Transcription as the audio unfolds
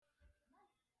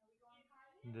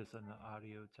This is an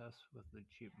audio test with the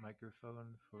cheap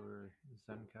microphone for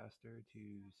Zencaster to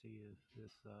see if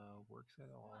this works at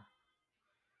all.